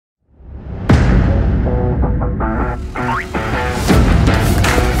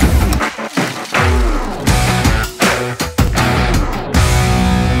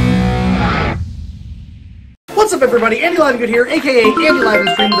What's up, everybody? Andy Livengood here, aka Andy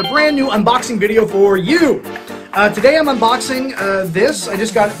LivenSTREAM, with a brand new unboxing video for you. Today I'm unboxing this. I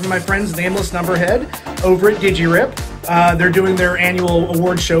just got it from my friends Nameless, Numberhead over at Digi. They're doing their annual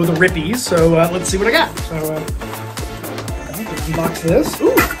award show, the Rippies. So let's see what I got. So unbox this.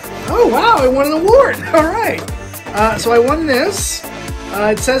 Ooh! Oh wow! I won an award. All right. So I won this.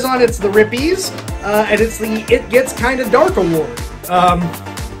 It says on it's the Rippies, and it's the It Gets Kinda Dark Award.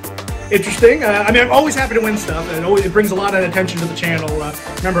 Interesting. I mean, I'm always happy to win stuff, and it brings a lot of attention to the channel.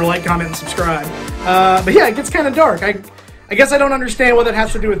 Remember to like, comment, and subscribe. But yeah, it gets kind of dark. I guess I don't understand what that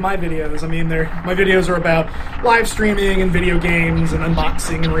has to do with my videos. I mean, my videos are about live streaming and video games and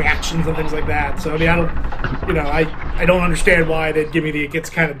unboxing and reactions and things like that. So I mean, I don't understand why they'd give me the It Gets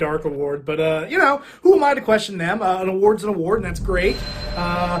Kind of Dark award. But you know, who am I to question them? An award's an award, and that's great.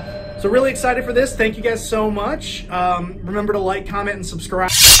 So really excited for this. Thank you guys so much. Remember to like, comment, and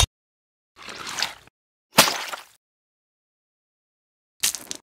subscribe.